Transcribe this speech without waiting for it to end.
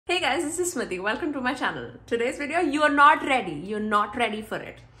Hey guys, this is Smithy. Welcome to my channel. Today's video, you are not ready. You're not ready for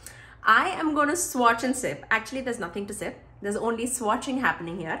it. I am going to swatch and sip. Actually, there's nothing to sip. There's only swatching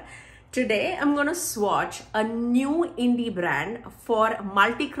happening here. Today, I'm going to swatch a new indie brand for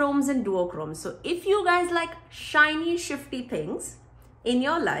Multichromes and duochromes. So if you guys like shiny, shifty things in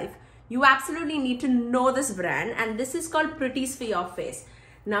your life, you absolutely need to know this brand, and this is called Pretties for your face.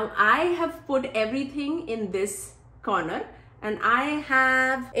 Now, I have put everything in this corner. And I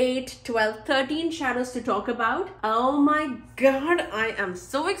have 8, 12, 13 shadows to talk about. Oh my God, I am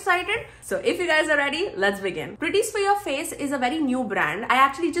so excited. So if you guys are ready, let's begin. Pretties for Your Face is a very new brand. I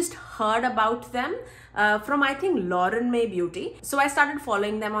actually just heard about them from I think Lauren May Beauty. So I started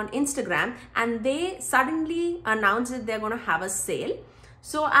following them on Instagram and they suddenly announced that they're gonna have a sale.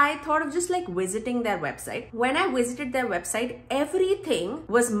 So I thought of just like visiting their website. When I visited their website, everything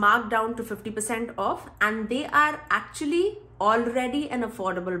was marked down to 50% off, and they are actually already an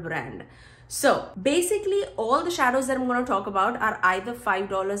affordable brand. So basically all the shadows that I'm going to talk about are either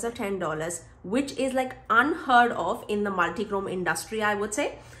 $5 or $10, which is like unheard of in the multi-chrome industry, I would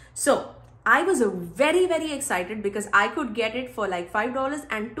say. So I was very, very excited because I could get it for like $5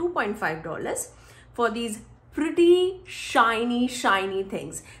 and $2.5 for these pretty shiny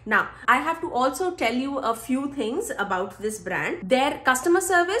things. Now, I have to also tell you a few things about this brand. Their customer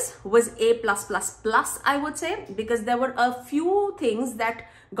service was A+++, I would say, because there were a few things that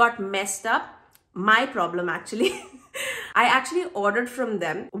got messed up. My problem actually. I actually ordered from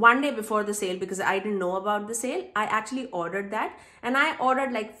them one day before the sale because I didn't know about the sale. I actually ordered that and I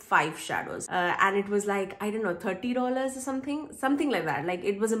ordered like 5 shadows and it was like, I don't know, $30 or something like that. Like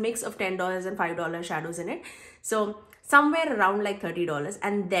it was a mix of $10 and $5 shadows in it. So somewhere around like $30.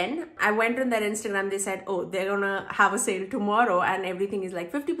 And then I went on their Instagram. They said, oh, they're gonna have a sale tomorrow and everything is like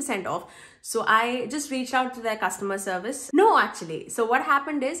 50% off. So I just reached out to their customer service. No, actually. So what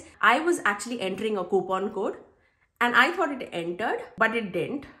happened is I was actually entering a coupon code. And I thought it entered, but it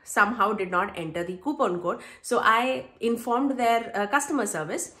didn't. Somehow did not enter the coupon code. So I informed their customer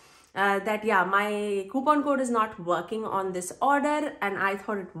service that, yeah, my coupon code is not working on this order. And I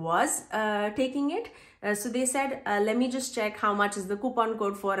thought it was taking it. So they said, let me just check how much is the coupon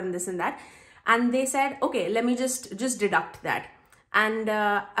code for and this and that. And they said, okay, let me just deduct that. And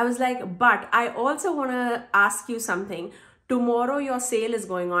I was like, but I also want to ask you something. Tomorrow your sale is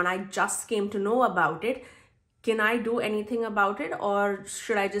going on. I just came to know about it. Can I do anything about it or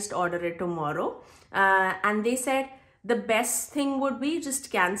should I just order it tomorrow? And they said the best thing would be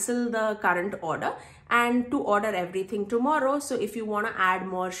just cancel the current order and to order everything tomorrow. So if you want to add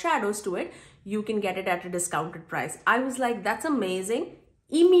more shadows to it, you can get it at a discounted price. I was like, that's amazing.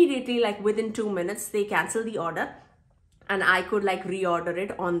 Immediately, like within 2 minutes, they canceled the order and I could like reorder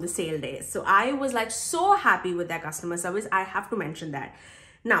it on the sale day. So I was like so happy with their customer service. I have to mention that.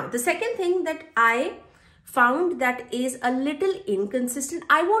 Now, the second thing that I found that is a little inconsistent.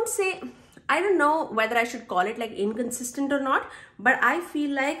 I won't say, I don't know whether I should call it like inconsistent or not, but I feel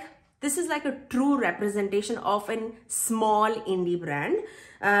like this is like a true representation of a small indie brand.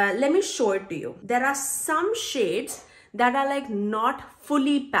 Let me show it to you. There are some shades that are like not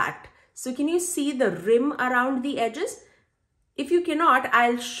fully packed. So can you see the rim around the edges? If you cannot,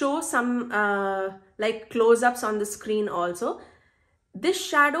 I'll show some like close-ups on the screen also. This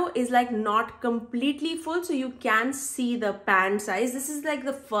shadow is like not completely full, so you can see the pan size. This is like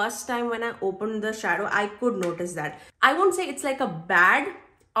the first time when I opened the shadow, I could notice that. I won't say it's like a bad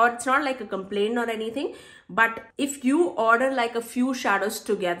or it's not like a complaint or anything, but if you order like a few shadows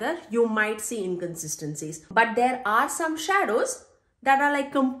together, you might see inconsistencies. But there are some shadows that are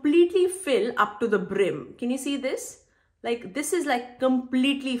like completely filled up to the brim. Can you see this? Like this is like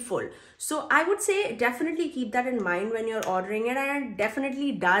completely full. So I would say definitely keep that in mind when you're ordering it, and it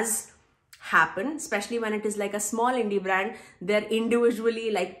definitely does happen, especially when it is like a small indie brand. They're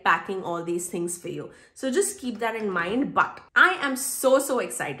individually like packing all these things for you. So just keep that in mind. But I am so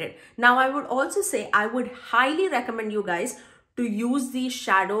excited. Now I would also say I would highly recommend you guys to use the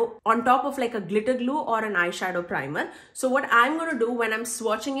shadow on top of like a glitter glue or an eyeshadow primer. So what I'm going to do when I'm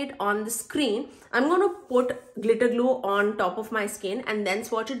swatching it on the screen, I'm going to put glitter glue on top of my skin and then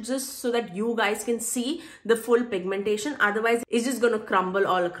swatch it just so that you guys can see the full pigmentation. Otherwise, it's just going to crumble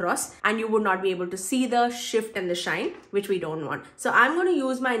all across and you would not be able to see the shift and the shine, which we don't want. So I'm going to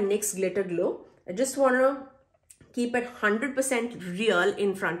use my NYX glitter glue. I just want to keep it 100% real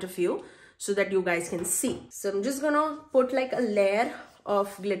in front of you, so that you guys can see. So I'm just gonna put like a layer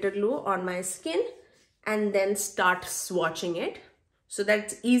of glitter glue on my skin and then start swatching it so that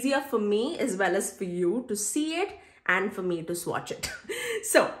it's easier for me as well as for you to see it and for me to swatch it.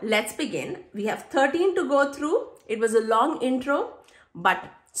 So let's begin. We have 13 to go through. It was a long intro, but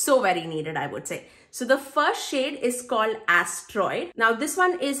So very needed, I would say. So the first shade is called Asteroid. Now this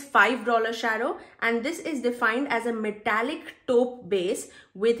one is $5 shadow, and this is defined as a metallic taupe base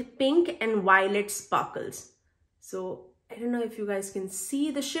with pink and violet sparkles. So I don't know if you guys can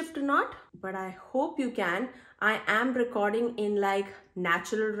see the shift or not, but I hope you can. I am recording in like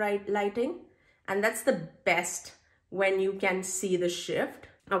natural lighting, and that's the best when you can see the shift.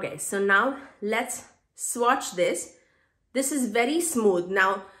 Okay, so now let's swatch this. This is very smooth.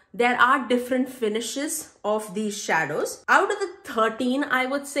 Now, there are different finishes of these shadows. Out of the 13, I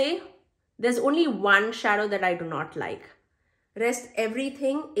would say, there's only one shadow that I do not like. Rest,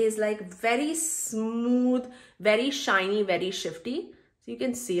 everything is like very smooth, very shiny, very shifty. So you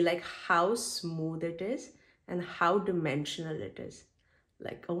can see like how smooth it is and how dimensional it is.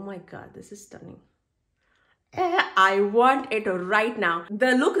 Like, oh my God, this is stunning. I want it right now.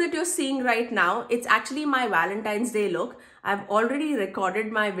 The look that you're seeing right now, it's actually my Valentine's Day look. I've already recorded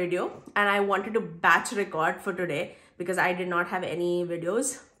my video and I wanted to batch record for today because I did not have any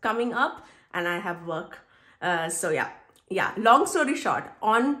videos coming up and I have work. So yeah, long story short,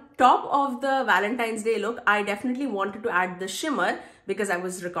 on top of the Valentine's Day look, I definitely wanted to add the shimmer because I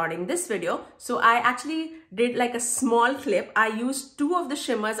was recording this video. So I actually did like a small clip. I used 2 of the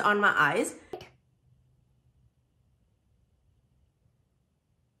shimmers on my eyes.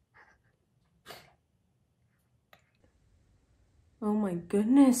 Oh my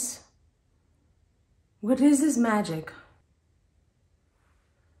goodness. What is this magic?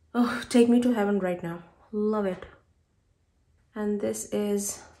 Oh, take me to heaven right now. Love it. And this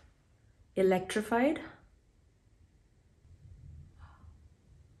is Electrified.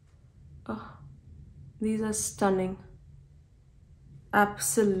 Oh, these are stunning.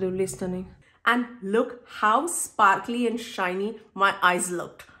 Absolutely stunning. And look how sparkly and shiny my eyes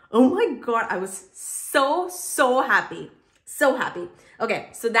looked. Oh my God, I was so happy. So happy. Okay,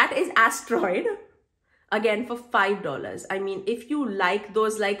 so that is Asteroid. Again, for $5. I mean, if you like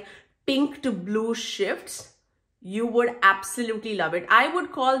those like pink to blue shifts, you would absolutely love it. I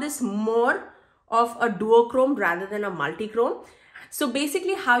would call this more of a duochrome rather than a multichrome. So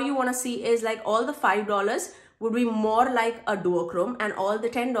basically how you want to see is like all the $5 would be more like a duochrome and all the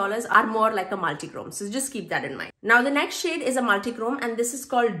 $10 are more like a multichrome. So just keep that in mind. Now the next shade is a multichrome and this is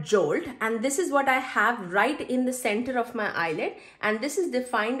called Jolt, and this is what I have right in the center of my eyelid, and this is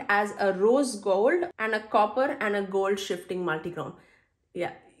defined as a rose gold and a copper and a gold shifting multichrome.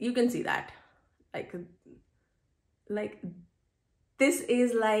 Yeah, you can see that. Like this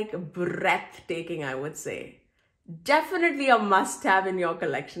is like breathtaking, I would say. Definitely a must-have in your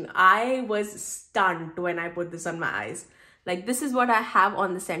collection. I was stunned when I put this on my eyes. Like this is what I have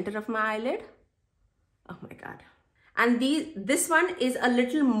on the center of my eyelid. Oh my God. And this one is a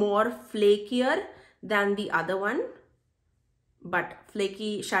little more flakier than the other one. But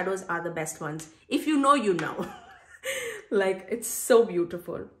flaky shadows are the best ones. If you know, you know. Like it's so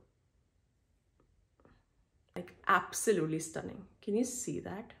beautiful. Like absolutely stunning. Can you see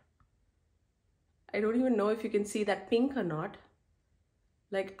that? I don't even know if you can see that pink or not.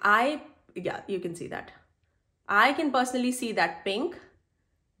 Like yeah, you can see that. I can personally see that pink,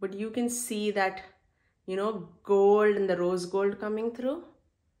 but you can see that, you know, gold and the rose gold coming through.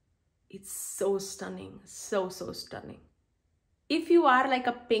 It's so stunning. So stunning. If you are like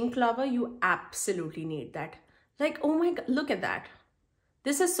a pink lover, you absolutely need that. Like, oh my God, look at that.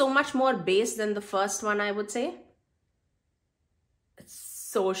 This is so much more base than the first one, I would say. It's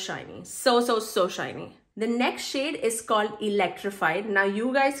so shiny, so shiny. The next shade is called Electrified. Now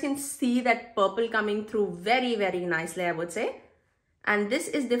you guys can see that purple coming through very nicely, I would say. And this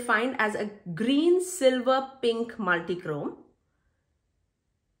is defined as a green, silver, pink multichrome.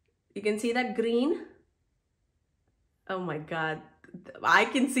 You can see that green. Oh my God, I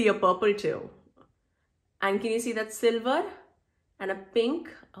can see a purple too. And can you see that silver and a pink?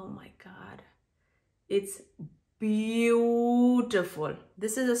 Oh my God, it's beautiful.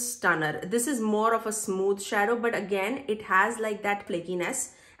 This is a stunner. This is more of a smooth shadow, but again, it has like that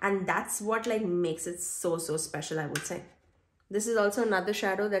flakiness, and that's what like makes it so special, I would say. This is also another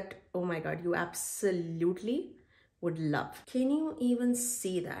shadow that, oh my God, you absolutely would love. Can you even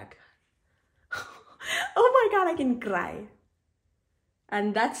see that? Oh my God, I can cry.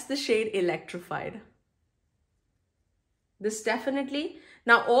 And that's the shade Electrified. This definitely,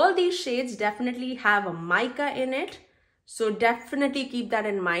 now all these shades definitely have a mica in it. So definitely keep that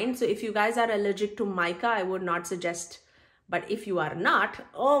in mind. So if you guys are allergic to mica, I would not suggest, but if you are not,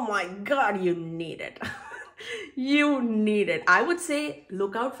 oh my God, you need it. You need it. I would say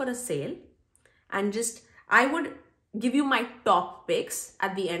look out for a sale and just, I would give you my top picks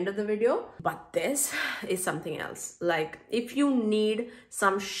at the end of the video, but this is something else. Like, if you need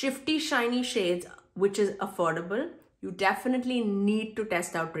some shifty, shiny shades, which is affordable, you definitely need to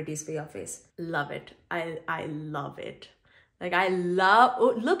test out Pretties for your face. Love it. I love it. Like, I love,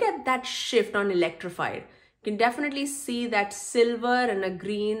 oh, look at that shift on Electrified. You can definitely see that silver and a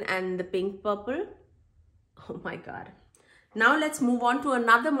green and the pink purple. Oh my God. Now let's move on to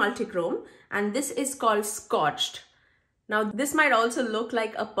another multichrome, and this is called Scorched. Now this might also look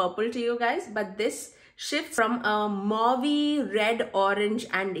like a purple to you guys, but this shifts from a mauvey, red, orange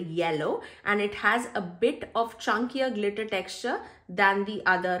and yellow, and it has a bit of chunkier glitter texture than the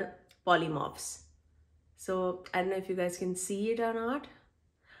other polymorphs. So I don't know if you guys can see it or not.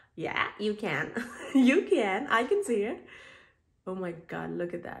 Yeah, you can. You can. I can see it. Oh my God,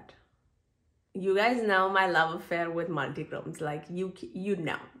 look at that. You guys know my love affair with multichromes. Like, you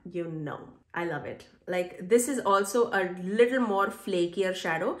know. I love it. Like, this is also a little more flakier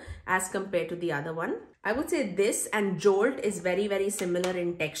shadow as compared to the other one. I would say this and Jolt is very, very similar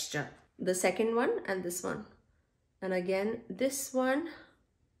in texture. The second one and this one. And again, this one.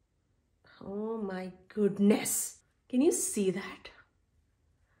 Oh my goodness. Can you see that?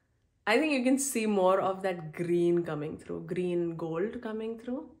 I think you can see more of that green coming through, green gold coming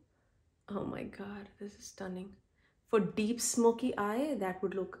through. Oh my God, this is stunning. For deep smoky eye, that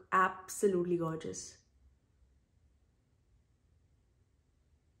would look absolutely gorgeous.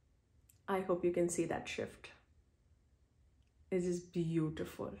 I hope you can see that shift. It is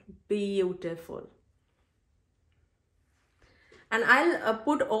beautiful, beautiful. And I'll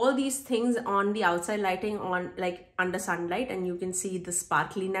put all these things on the outside lighting on, like, under sunlight, and you can see the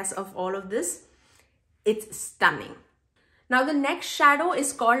sparkliness of all of this. It's stunning. Now the next shadow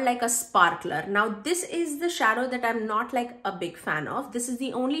is called like a sparkler. Now this is the shadow that I'm not like a big fan of. This is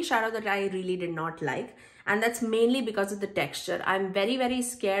the only shadow that I really did not like, and that's mainly because of the texture. I'm very, very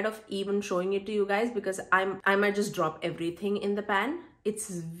scared of even showing it to you guys because I might just drop everything in the pan. It's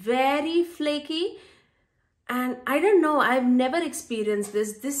very flaky. And I don't know, I've never experienced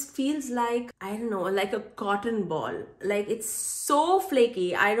this. This feels like, I don't know, like a cotton ball. Like, it's so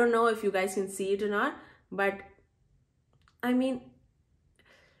flaky. I don't know if you guys can see it or not, but I mean,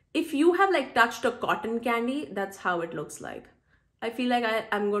 if you have like touched a cotton candy, that's how it looks like. I feel like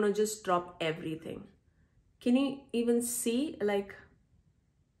I'm gonna just drop everything. Can you even see like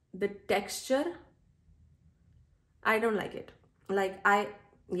the texture? I don't like it. Like,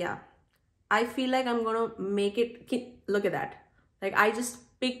 yeah. I feel like I'm gonna make it, look at that. Like, I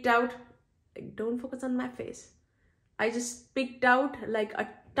just picked out, like, don't focus on my face. I just picked out like a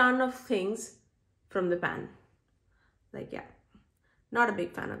ton of things from the pan. Like, yeah, not a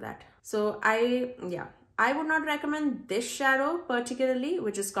big fan of that. So I would not recommend this shadow particularly,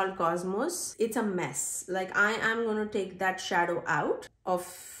 which is called Cosmos. It's a mess. Like, I am gonna take that shadow out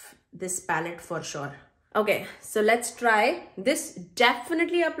of this palette for sure. Okay, so let's try this.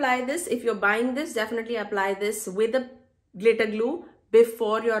 Definitely apply this. If you're buying this, definitely apply this with a glitter glue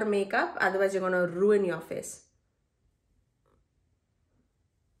before your makeup. Otherwise, you're gonna ruin your face.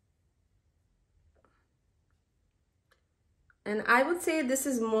 And I would say this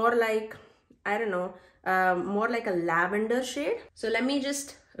is more like, I don't know, more like a lavender shade. So let me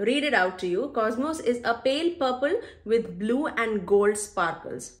just read it out to you. Cosmos is a pale purple with blue and gold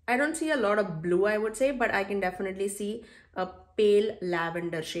sparkles. I don't see a lot of blue, I would say, but I can definitely see a pale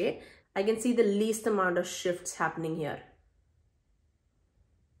lavender shade. I can see the least amount of shifts happening here.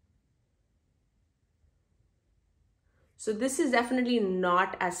 So this is definitely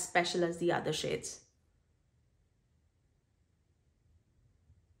not as special as the other shades.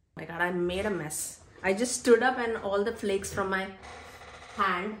 Oh my God, I made a mess. I just stood up and all the flakes from my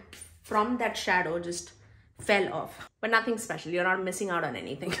hand from that shadow just fell off. But nothing special. You're not missing out on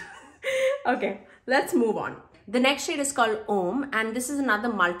anything. Okay, let's move on. The next shade is called Om, and this is another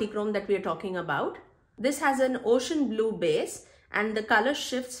multichrome that we are talking about. This has an ocean blue base, and the color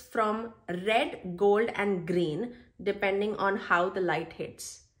shifts from red, gold, and green depending on how the light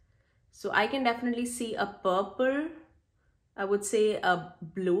hits. So I can definitely see a purple, I would say a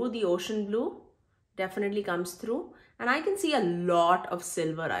blue, the ocean blue definitely comes through. And I can see a lot of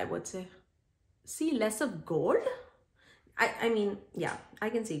silver, I would say. See less of gold? I mean, yeah, I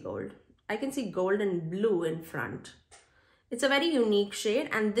can see gold. I can see gold and blue in front. It's a very unique shade,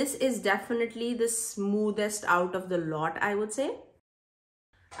 and this is definitely the smoothest out of the lot, I would say.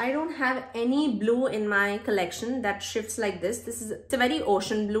 I don't have any blue in my collection that shifts like this. It's a very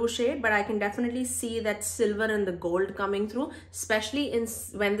ocean blue shade, but I can definitely see that silver and the gold coming through, especially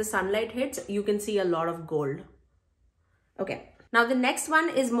when the sunlight hits, you can see a lot of gold. Okay, Now the next one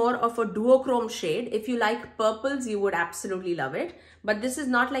is more of a duochrome shade. If you like purples, you would absolutely love it. But this is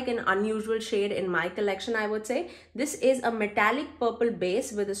not like an unusual shade in my collection, I would say. This is a metallic purple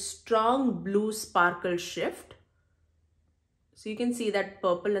base with a strong blue sparkle shift. So you can see that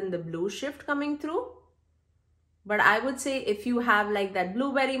purple and the blue shift coming through. But I would say if you have like that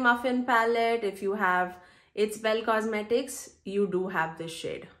blueberry muffin palette, if you have It's Belle Cosmetics, you do have this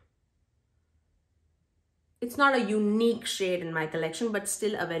shade. It's not a unique shade in my collection, but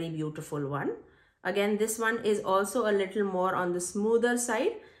still a very beautiful one. Again, this one is also a little more on the smoother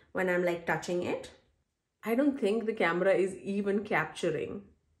side when I'm like touching it. I don't think the camera is even capturing.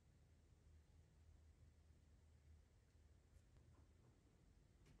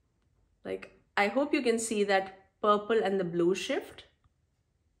 Like, I hope you can see that purple and the blue shift.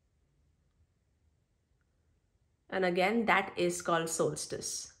 And again, that is called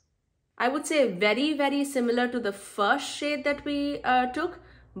Solstice. I would say very, very similar to the first shade that we took,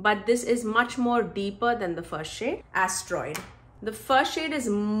 but this is much more deeper than the first shade, Asteroid. The first shade is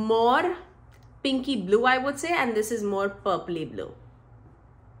more pinky blue, I would say, and this is more purpley blue.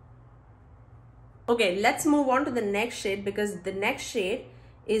 Okay, let's move on to the next shade, because the next shade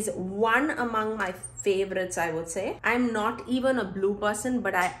is one among my favorites, I would say. I'm not even a blue person,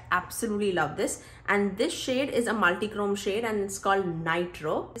 but I absolutely love this. And this shade is a multi-chrome shade and it's called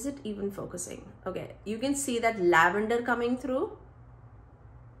Nitro. Is it even focusing? Okay, you can see that lavender coming through.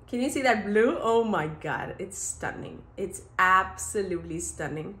 Can you see that blue? Oh my God, it's stunning. It's absolutely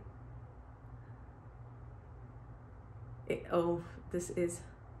stunning. Oh, this is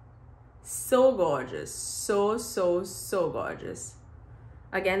so gorgeous. So gorgeous.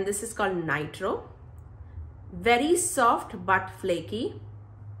 Again, this is called Nitro. Very soft but flaky.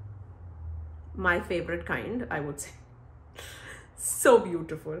 My favorite kind, I would say. So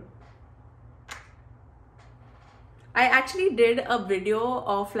beautiful. I actually did a video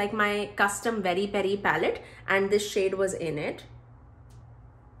of like my custom Very Peri palette and this shade was in it.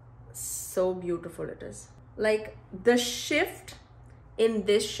 So beautiful it is. Like the shift in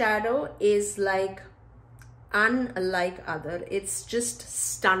this shadow is like unlike other. It's just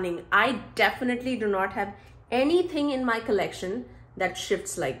stunning. I definitely do not have anything in my collection that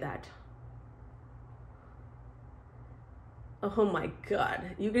shifts like that. Oh my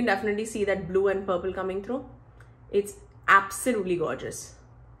God, you can definitely see that blue and purple coming through. It's absolutely gorgeous.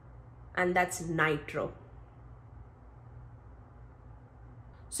 And that's Nitro.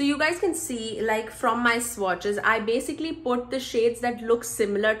 So you guys can see, like from my swatches, I basically put the shades that look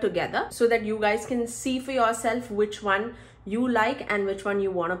similar together so that you guys can see for yourself which one you like and which one you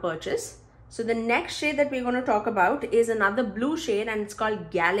want to purchase. So the next shade that we're going to talk about is another blue shade and it's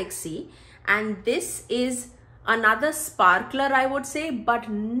called Galaxy. And this is another sparkler, I would say, but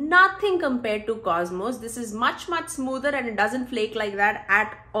nothing compared to Cosmos. This is much smoother and it doesn't flake like that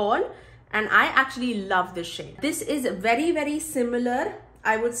at all. And I actually love this shade. This is very similar,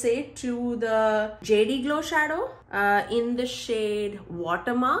 I would say, to the JD Glow shadow in the shade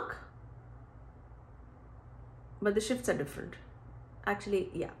Watermark. But the shifts are different.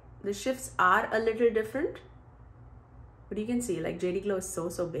 Actually, yeah, the shifts are a little different. But you can see like JD Glow is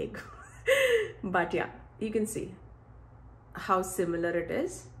so big. But yeah, you can see how similar it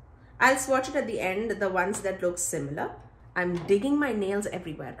is. I'll swatch it at the end, the ones that look similar. I'm digging my nails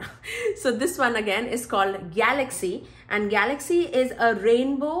everywhere. So this one again is called Galaxy, and Galaxy is a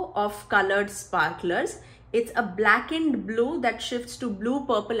rainbow of colored sparklers. It's a blackened blue that shifts to blue,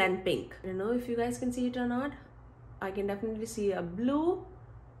 purple and pink. I don't know if you guys can see it or not. I can definitely see a blue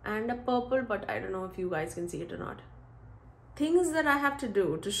and a purple, but I don't know if you guys can see it or not. Things that I have to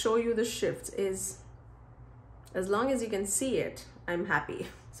do to show you the shifts is, as long as you can see it, I'm happy.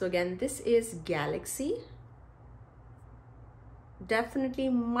 So again, this is Galaxy. Definitely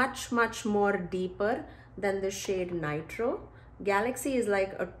much more deeper than the shade Nitro. Galaxy is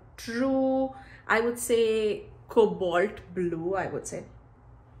like a true, I would say, cobalt blue, I would say.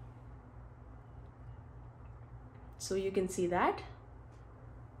 So you can see that.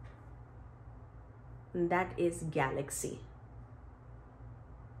 And that is Galaxy.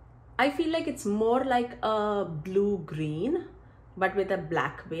 I feel like it's more like a blue-green, but with a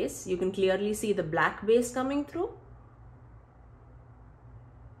black base. You can clearly see the black base coming through.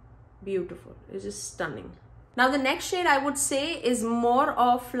 Beautiful. It's just stunning. Now the next shade I would say is more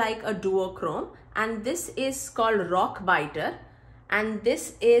of like a duochrome, and this is called Rock Biter, and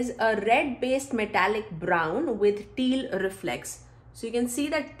this is a red based metallic brown with teal reflex. So you can see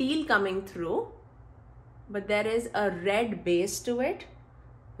that teal coming through, but there is a red base to it.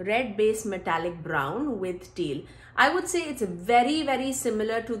 red base metallic brown with teal. I would say it's very, very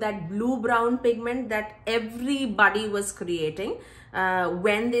similar to that blue brown pigment that everybody was creating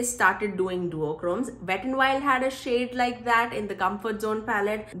when they started doing duochromes. Wet n Wild had a shade like that in the Comfort Zone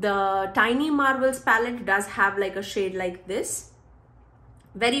palette. The Tiny Marvels palette does have like a shade like this.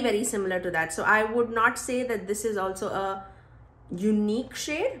 Very, very similar to that. So I would not say that this is also a unique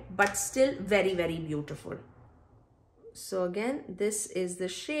shade, but still very, very beautiful. So again, this is the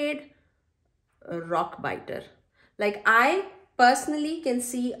shade Rock Biter. Like, I personally can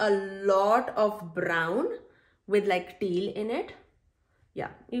see a lot of brown with like teal in it. Yeah,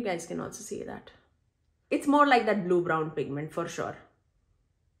 you guys can also see that. It's more like that blue brown pigment for sure.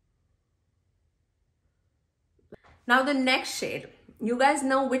 Now the next shade, you guys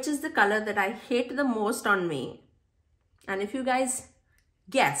know which is the color that I hate the most on me. And if you guys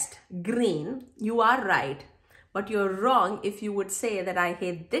guessed green, you are right. But you're wrong if you would say that I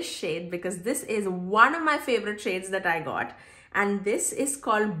hate this shade, because this is one of my favorite shades that I got. And this is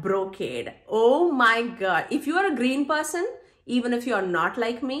called Brocade. Oh my God. If you are a green person, even if you're not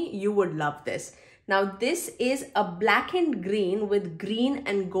like me, you would love this. Now this is a blackened green with green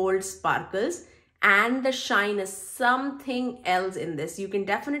and gold sparkles. And the shine is something else in this. You can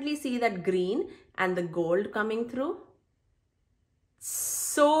definitely see that green and the gold coming through.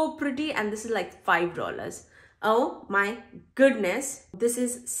 So pretty. And this is like $5. Oh my goodness. This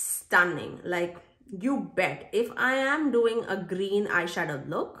is stunning. Like, you bet. If I am doing a green eyeshadow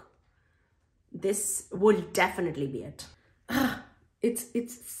look, this will definitely be it.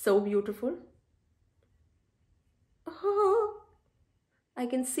 It's so beautiful. Oh, I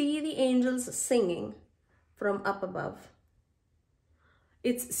can see the angels singing from up above.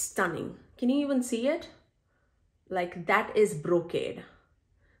 It's stunning. Can you even see it? Like, that is Brocade.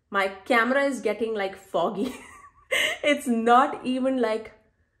 My camera is getting like foggy. It's not even like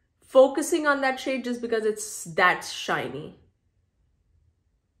focusing on that shade just because it's that shiny.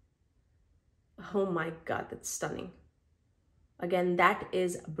 Oh my God, that's stunning. Again, that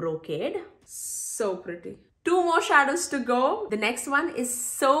is Brocade. So pretty. 2 more shadows to go. The next one is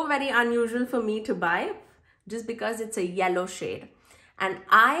so very unusual for me to buy just because it's a yellow shade. And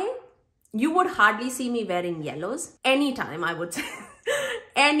you would hardly see me wearing yellows anytime, I would say.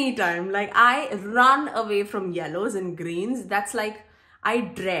 Anytime. Like, I run away from yellows and greens. That's like, I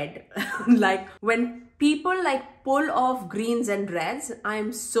dread. Like, when people like pull off greens and reds,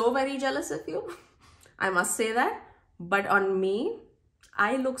 I'm so very jealous of you. I must say that. But on me,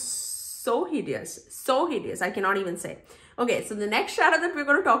 I look so hideous. So hideous. I cannot even say. Okay, so the next shadow that we're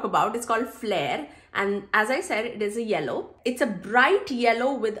going to talk about is called Flare. And as I said, it is a yellow. It's a bright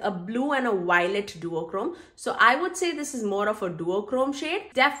yellow with a blue and a violet duochrome. So I would say this is more of a duochrome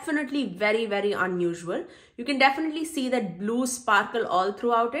shade. Definitely very, very unusual. You can definitely see that blue sparkle all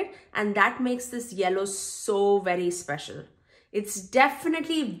throughout it. And that makes this yellow so very special. It's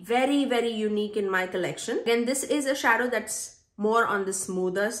definitely very, very unique in my collection. Again, this is a shadow that's more on the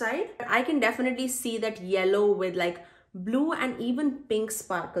smoother side. I can definitely see that yellow with like blue and even pink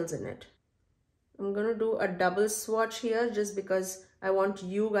sparkles in it. I'm gonna do a double swatch here just because I want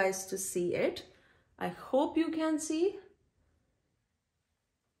you guys to see it. I hope you can see.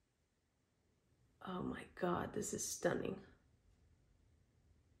 Oh my God, this is stunning.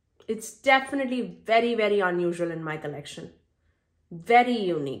 It's definitely very, very unusual in my collection. Very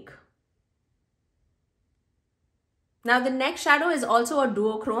unique. Now the next shadow is also a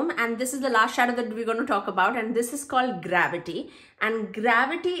duochrome, and this is the last shadow that we're going to talk about, and this is called Gravity. And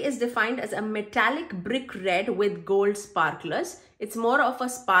Gravity is defined as a metallic brick red with gold sparklers. It's more of a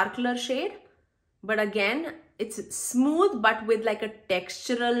sparkler shade, but again, it's smooth but with like a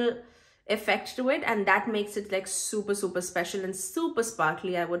textural effect to it, and that makes it like super, super special and super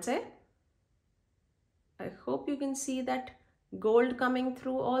sparkly, I would say. I hope you can see that gold coming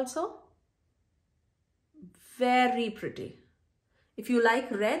through also. Very pretty. If you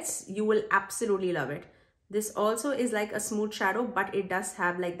like reds, you will absolutely love it. This also is like a smooth shadow, but it does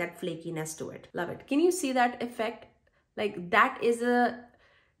have like that flakiness to it. Love it. Can you see that effect? Like, that is a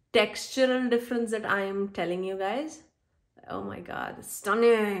textural difference that I am telling you guys. Oh my God,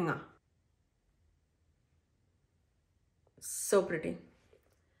 stunning. So pretty.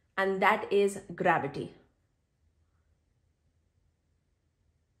 And that is Gravity.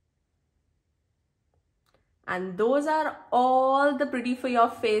 And those are all the Pretty for Your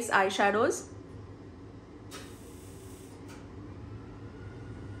Face eyeshadows.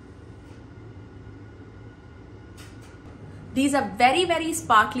 These are very, very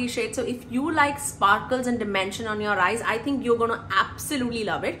sparkly shades. So if you like sparkles and dimension on your eyes, I think you're going to absolutely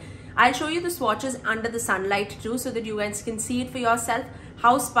love it. I'll show you the swatches under the sunlight too, so that you guys can see it for yourself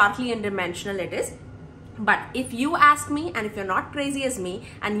how sparkly and dimensional it is. But if you ask me, and if you're not crazy as me,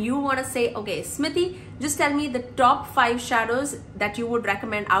 and you want to say, okay, Smithy, just tell me the top 5 shadows that you would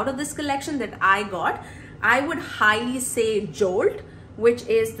recommend out of this collection that I got, I would highly say Jolt, which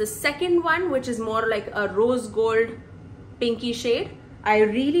is the second one, which is more like a rose gold pinky shade. I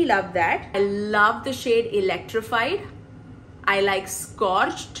really love that. I love the shade Electrified. I like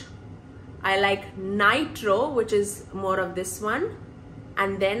Scorched. I like Nitro, which is more of this one.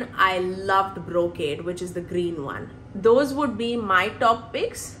 And then I loved Brocade, which is the green one. Those would be my top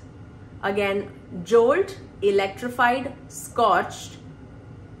picks. Again, Jolt, Electrified, Scorched,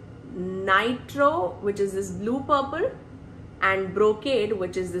 Nitro, which is this blue purple, and Brocade,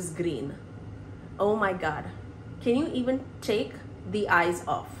 which is this green. Oh my God. Can you even take the eyes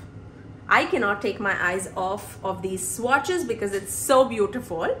off? I cannot take my eyes off of these swatches because it's so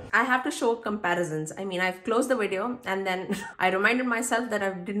beautiful. I have to show comparisons. I mean, I've closed the video and then I reminded myself that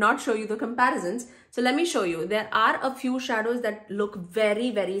I did not show you the comparisons. So let me show you. There are a few shadows that look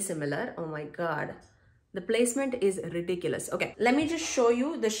very, very similar. Oh my God. The placement is ridiculous. Okay, let me just show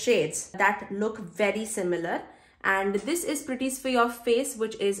you the shades that look very similar. And this is Pretties for Your Face,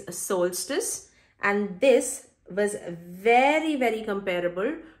 which is Solstice. And this was very, very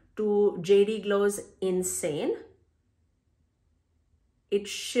comparable to JD Glow's Insane. It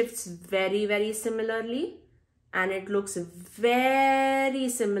shifts very, very similarly, and it looks very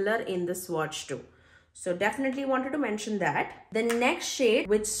similar in the swatch too. So definitely wanted to mention that. The next shade,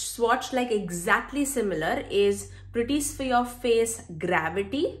 which swatched like exactly similar, is Pretties for Your Face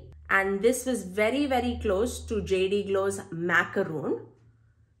Gravity. And this was very, very close to JD Glow's Macaroon.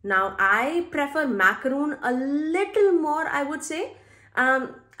 Now I prefer Macaroon a little more, I would say.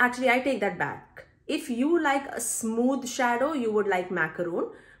 Actually, I take that back. If you like a smooth shadow, you would like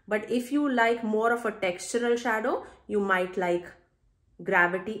Macaroon. But if you like more of a textural shadow, you might like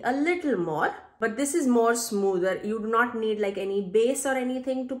Gravity a little more. But this is more smoother. You do not need like any base or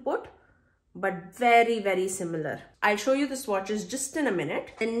anything to put. But very, very similar. I'll show you the swatches just in a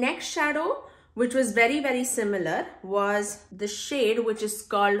minute. The next shadow, which was very, very similar, was the shade which is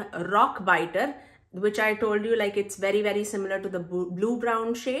called Rock Biter, which I told you like it's very, very similar to the blue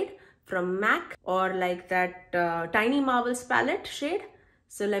brown shade from MAC, or like that Tiny Marvels palette shade.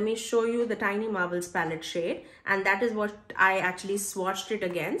 So let me show you the Tiny Marvels palette shade, and that is what I actually swatched it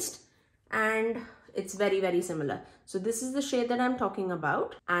against, and it's very, very similar. So this is the shade that I'm talking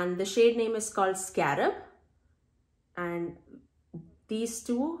about, and the shade name is called Scarab, and these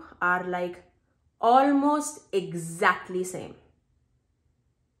two are like almost exactly same.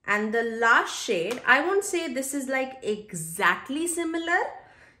 And the last shade, I won't say this is like exactly similar.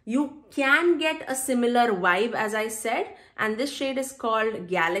 You can get a similar vibe, as I said, and this shade is called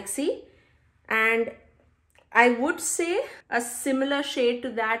Galaxy. And I would say a similar shade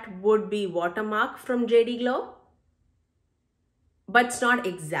to that would be Watermark from JD Glow, but it's not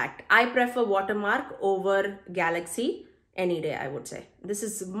exact. I prefer Watermark over Galaxy any day, I would say. This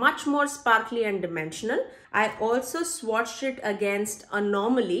is much more sparkly and dimensional. I also swatched it against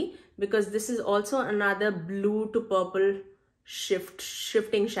Anomaly because this is also another blue to purple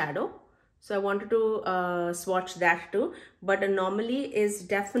shifting shadow. So I wanted to swatch that too. But Anomaly is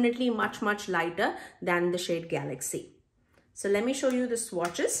definitely much, much lighter than the shade Galaxy. So let me show you the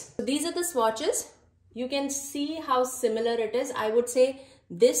swatches. So these are the swatches. You can see how similar it is. I would say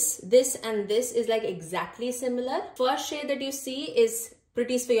this and this is like exactly similar. First shade that you see is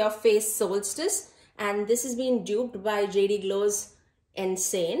Pretties for Your Face Solstice, and this is being duped by JD Glow's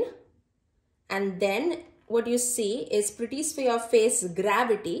Insane. And then what you see is Pretties for Your Face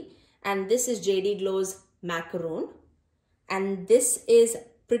Gravity, and this is JD Glow's Macaroon. And this is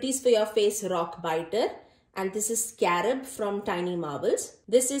Pretties for Your Face Rock Biter, and this is Scarab from Tiny Marvels.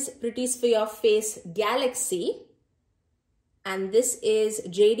 This is Pretties for Your Face Galaxy, and this is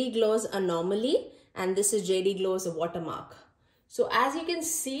JD Glow's Anomaly, and this is JD Glow's Watermark. So as you can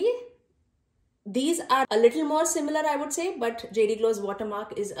see, these are a little more similar, I would say, but JD Glow's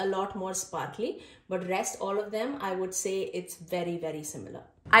Watermark is a lot more sparkly. But rest, all of them, I would say it's very, very similar.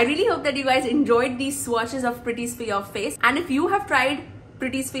 I really hope that you guys enjoyed these swatches of Pretties for Your Face. And if you have tried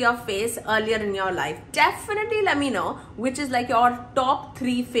Pretties for Your Face earlier in your life, definitely let me know which is like your top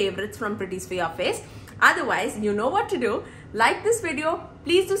 3 favorites from Pretties for Your Face. Otherwise, you know what to do. Like this video,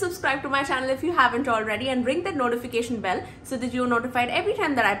 please do subscribe to my channel if you haven't already, and ring that notification bell so that you're notified every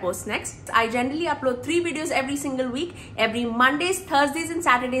time that I post next. I generally upload 3 videos every single week, every Mondays, Thursdays and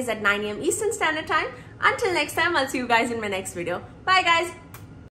Saturdays at 9 AM Eastern Standard Time. Until next time, I'll see you guys in my next video. Bye guys.